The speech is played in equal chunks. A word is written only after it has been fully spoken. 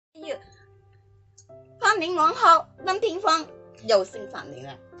明网红lam ping fong又新发明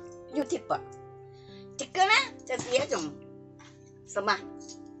了 YouTuber。这个呢，就是一种什么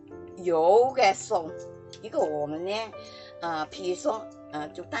油的松。如果我们呢，譬如说，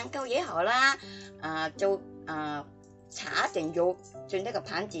做蛋糕也好啦，做擦点油进那个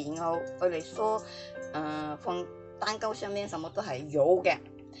盘子，然后我哋说，放蛋糕上面什么都系油嘅。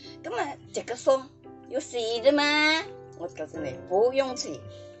咁啊，这个松有洗的吗？我告诉你，不用洗。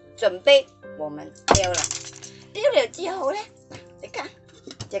准备我们丢了，丢了之后呢，你看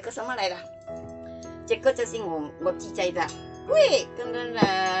这个什么来的？这个就是我自己的。对，跟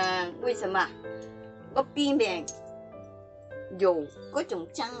人为什么？我避免有嗰种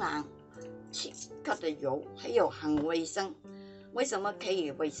蟑螂、吸吸的油，还有很卫生。为什么可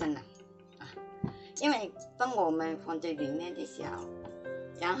以卫生呢？因为当我们放在里面的时候，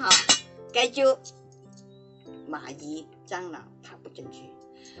然后该就蚂蚁、蟑螂爬不进去。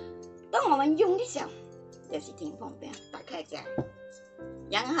当我们用的时候，也是挺方便，打开盖，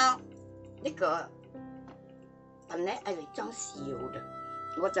然后那个本来爱嚟装豉油的，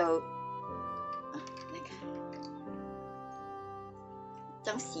我就那个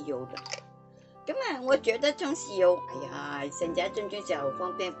装豉油的。咁啊，我觉得装豉油，哎呀，现在真正就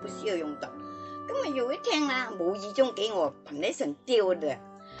方便，不需要用到。咁啊，有一天啦，无意中给我本来想丢的，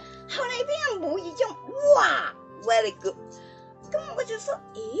后来变无意中，哇 ，very good。咁我就说，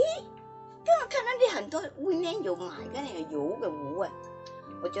咦？刚我看到你很多外面有买嘅那个油嘅壶啊，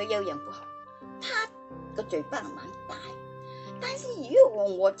我觉得有样不好，它个嘴巴蛮大，但是如果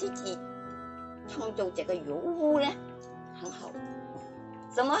我自己创造这个油壶呢，很好。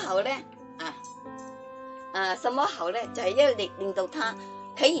什么好呢？什么好呢？就係因為令到它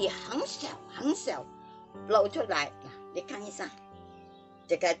可以很小露出嚟。嗱，你看一下，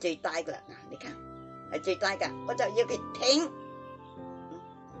這個係最大嘅啦。嗱，你看係最大嘅，我就要佢挺。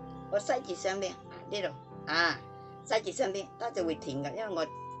我塞住上面呢度塞住上面，它就會停嘅，因為我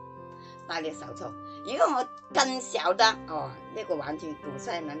戴了手套。如果我更小的，呢個完全堵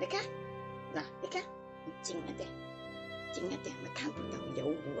塞了。你看，嗱，你看，近一點，咪看不到油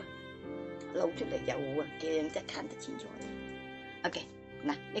壺啊，露出嚟油壺啊，給人家看得清楚啲。OK，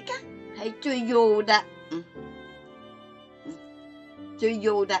 嗱，你看係最幼的，最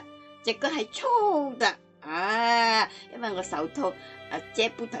幼的，這個係粗的。因為我手套遮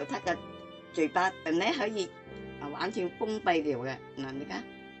不到他的嘴巴，本來可以完全封閉了嘅。嗱，你看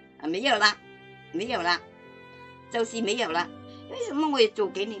沒有啦，就是沒有啦。為什麼我要做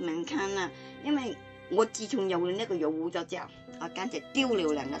給你們看呢？因為我自從有了那個油壺之後，我簡直丟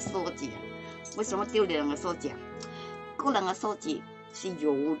了兩個梳子啊！為什麼丟了兩個梳子啊？嗰兩個梳子是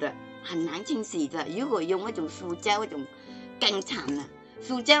油的，很難清洗的。如果用一種塑膠，一種更慘啊！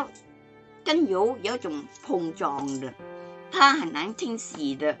塑膠跟油有一種碰撞的，它很難清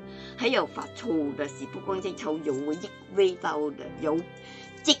洗的，還有發臭的，是不光是臭油的味道的，有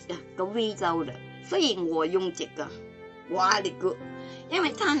漬個味道的。所以我用這個，哇你個，因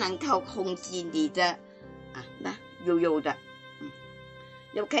為它能夠控制你的油的，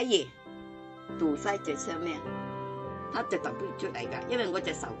又可以堵塞在上面，它就特別出嚟㗎。因為我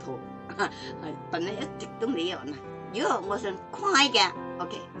隻手套本來一直都沒有呢。如果我想快嘅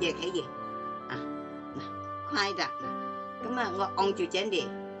 ，OK 也可以。快的，咁我按住這裏，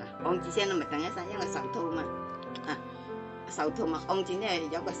按住先，我咪等一下，因為手套嘛，手套嘛，按住呢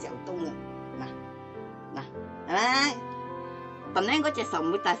有個小洞嘅，係咪？本來我隻手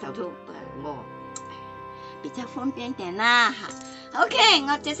唔會戴手套，我比較方便點啦嚇。OK，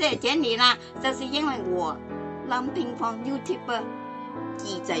 我就是這裏啦，就是因為我lam ping fong YouTuber 自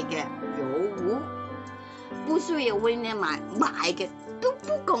製嘅油壺，不需要外面買嘅，都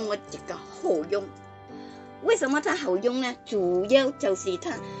不過我這個好用。為什麼它好用呢？主要就是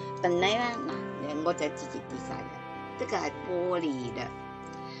它本來呢，我就自己 design 嘅，這個係玻璃的。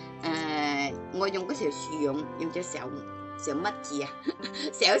我用嗰條樹用咗小乜字啊，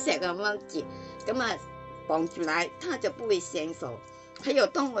小石嘅乜字，咁綁住來，它就不會生鏽。還有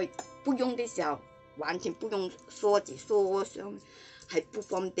當我不用的時候，完全不用梳子梳上，係不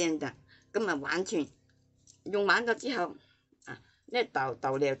方便的。咁完全用完咗之後，呢倒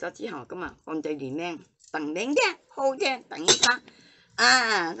了咗之後，咁放在裡面。等明天、後天等一下，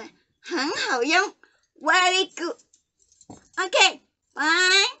很好用 ，very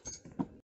good。OK，bye。